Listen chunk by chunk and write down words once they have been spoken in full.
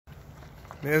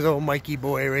There's old Mikey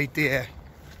boy right there.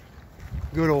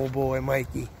 Good old boy,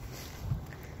 Mikey.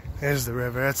 There's the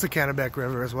river. That's the Kennebec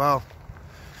River as well.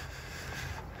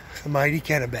 The mighty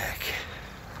Kennebec.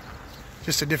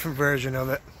 Just a different version of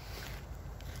it.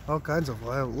 All kinds of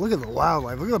wild. Look at the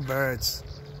wildlife. Look at the birds.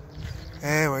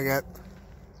 And we got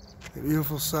the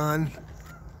beautiful sun.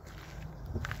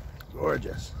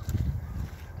 Gorgeous.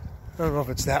 I don't know if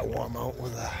it's that warm out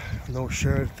with a no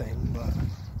shirt thing, but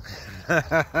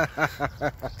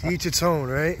to each its own,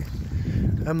 right?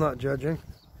 I'm not judging.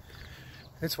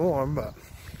 It's warm, but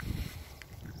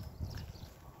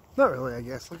not really, I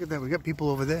guess. Look at that. We got people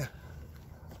over there.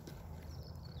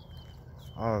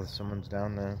 Oh, someone's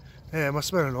down there. Yeah, it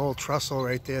must have been an old trestle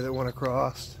right there that went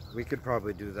across. We could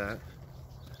probably do that.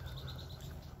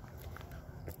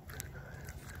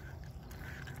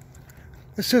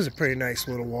 This is a pretty nice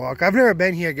little walk. I've never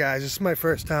been here, guys. This is my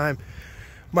first time.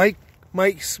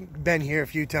 Mike's been here a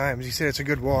few times. He said it's a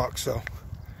good walk, so.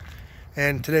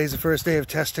 And today's the first day of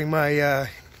testing my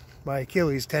my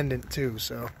Achilles tendon too,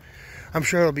 so I'm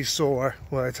sure it'll be sore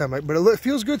by the time but it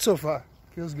feels good so far.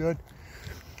 Feels good.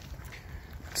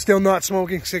 Still not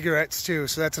smoking cigarettes too,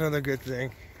 so that's another good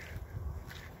thing.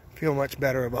 Feel much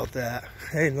better about that.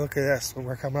 Hey, look at this when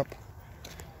we're coming up.